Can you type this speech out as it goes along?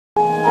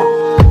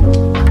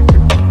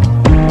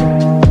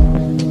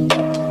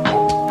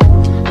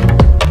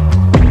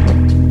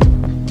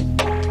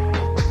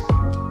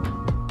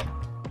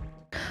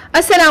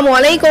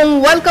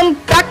Welcome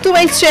back to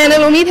my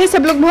channel. उम्मीद है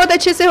सब लोग बहुत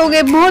अच्छे से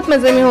होंगे, बहुत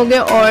मज़े में होंगे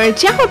और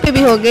जहाँ पे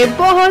भी होंगे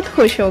बहुत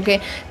खुश होंगे।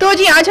 तो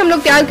जी आज हम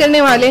लोग तैयार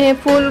करने वाले हैं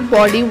फुल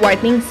बॉडी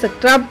वाइटनिंग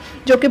स्क्रब,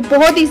 जो कि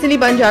बहुत इजीली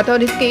बन जाता है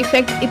और इसके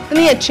इफ़ेक्ट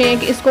इतने अच्छे हैं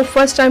कि इसको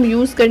फर्स्ट टाइम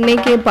यूज़ करने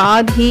के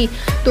बाद ही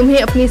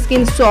तुम्हें अपनी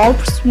स्किन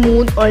सॉफ्ट,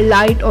 स्मूथ और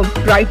लाइट और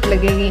ब्राइट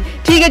लगेगी।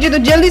 ठीक है जी, तो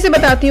जल्दी से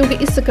बताती हूँ कि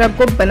इस स्क्रब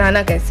को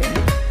बनाना कैसे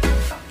है।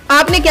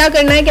 आपने क्या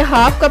करना है कि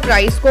हाफ कप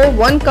राइस को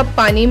 1 कप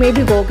पानी में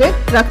भिगो के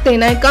रख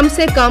देना है, कम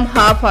से कम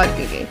हाफ आवर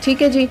के लिए।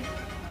 ठीक है जी,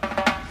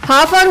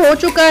 हाफ आवर हो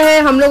चुका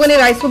है, हम लोगों ने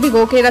राइस को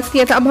भिगो के रख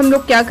दिया था। अब हम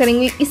लोग क्या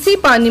करेंगे, इसी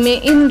पानी में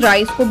इन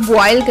राइस को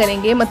बॉयल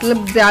करेंगे,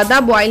 मतलब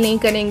ज़्यादा बॉयल नहीं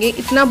करेंगे,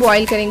 इतना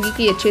बॉयल करेंगे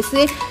कि अच्छे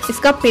से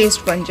इसका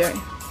पेस्ट बन जाए।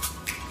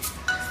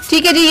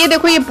 ठीक है जी, ये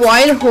देखो ये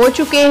बॉयल हो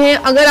चुके हैं।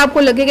 अगर आपको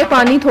लगे कि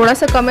पानी थोड़ा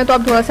सा कम है तो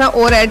आप थोड़ा सा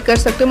और ऐड कर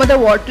सकते हो,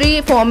 मतलब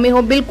वाटरी फॉर्म में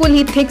हो, बिल्कुल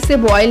ही थिक से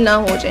बॉयल ना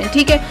हो जाए।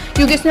 ठीक है,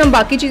 क्योंकि इसमें हम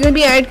बाकी चीज़ें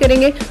भी ऐड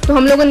करेंगे, तो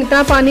हम लोगों ने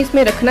इतना पानी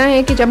इसमें रखना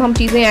है कि जब हम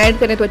चीज़ें ऐड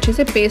करें तो अच्छे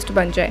से पेस्ट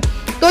बन जाए।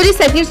 तो जी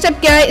सेकंड स्टेप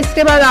क्या है,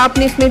 इसके बाद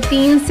आपने इसमें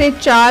 3 से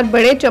 4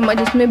 बड़े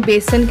चम्मच इसमें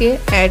बेसन के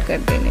ऐड कर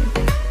देने।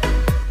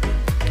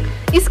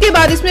 इसके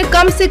बाद इसमें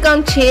कम से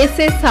कम 6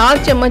 से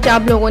 7 चम्मच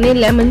आप लोगों ने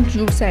लेमन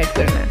जूस ऐड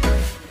करना है।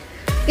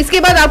 इसके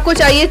बाद आपको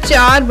चाहिए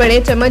 4 बड़े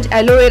चम्मच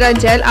एलोवेरा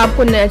जेल,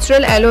 आपको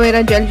नेचुरल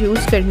एलोवेरा जेल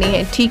यूज़ करनी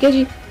है। ठीक है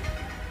जी,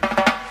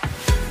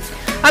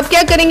 अब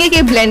क्या करेंगे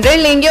कि ब्लेंडर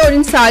लेंगे और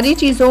इन सारी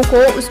चीज़ों को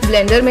उस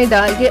ब्लेंडर में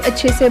डाल के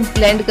अच्छे से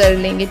ब्लेंड कर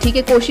लेंगे। ठीक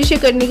है, कोशिश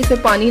करनी कि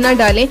इसमें पानी ना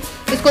डालें,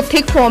 इसको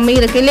थिक फॉर्म में ही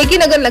रखें,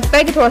 लेकिन अगर लगता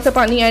है कि थोड़ा सा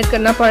पानी ऐड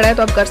करना पड़ रहा है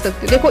तो आप कर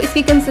सकते हो। देखो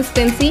इसकी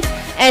कंसिस्टेंसी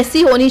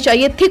ऐसी होनी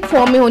चाहिए, थिक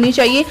फॉर्म में होनी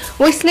चाहिए।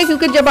 वो इसलिए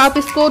क्योंकि जब आप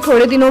इसको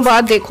थोड़े दिनों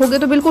बाद देखोगे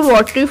तो बिल्कुल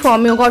वाटरी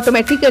फॉर्म में होगा,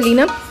 ऑटोमेटिकली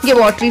ना ये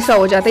वाटरी सा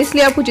हो जाता है,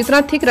 इसलिए आपको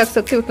जितना थिक रख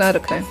सकते हो उतना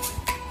रखना है।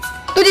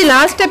 तो जी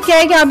लास्ट स्टेप क्या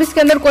है कि आप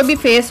इसके अंदर कोई भी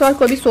फेस वॉश,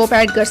 कोई भी सोप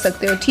ऐड कर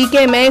सकते हो। ठीक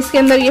है, मैं इसके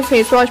अंदर ये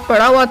फेस वॉश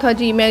पड़ा हुआ था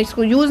जी, मैं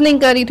इसको यूज़ नहीं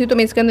कर रही थी तो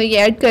मैं इसके अंदर ये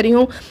ऐड कर रही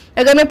हूँ।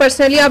 अगर मैं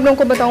पर्सनली आप लोगों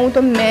को बताऊँ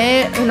तो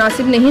मैं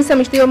मुनासिब नहीं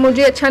समझती और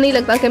मुझे अच्छा नहीं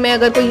लगता कि मैं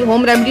अगर कोई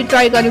होम रेमेडी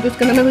ट्राई कर रही हूँ तो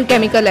उसके अंदर मैं कोई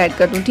केमिकल ऐड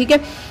कर दूँ। ठीक है,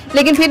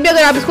 लेकिन फिर भी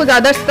अगर आप इसको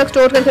ज़्यादा तक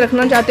स्टोर करके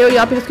रखना चाहते हो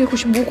या फिर इसकी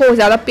खुशबू को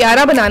ज़्यादा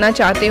प्यारा बनाना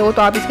चाहते हो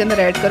तो आप इसके अंदर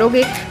ऐड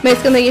करोगे। मैं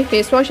इसके अंदर ये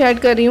फेस वॉश ऐड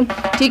कर रही हूँ।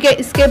 ठीक है,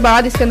 इसके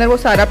बाद इसके अंदर वो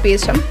सारा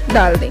पेस्ट हम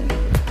डाल देंगे।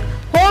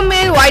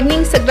 होममेड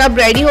वाइटनिंग स्क्रब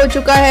रेडी हो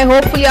चुका है।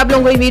 होपफुली आप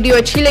लोगों को ये वीडियो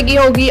अच्छी लगी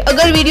होगी।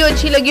 अगर वीडियो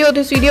अच्छी लगी हो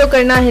तो इस वीडियो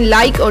करना है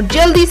लाइक और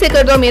जल्दी से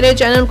कर दो मेरे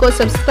चैनल को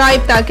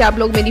सब्सक्राइब, ताकि आप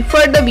लोग मेरी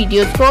फर्दर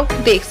वीडियोस को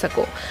देख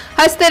सको।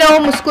 हंसते रहो,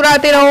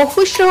 मुस्कुराते रहो,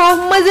 खुश रहो,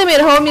 मजे में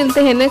रहो।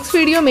 मिलते हैं नेक्स्ट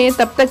वीडियो में,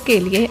 तब तक के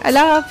लिए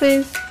अल्लाह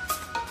हाफिज।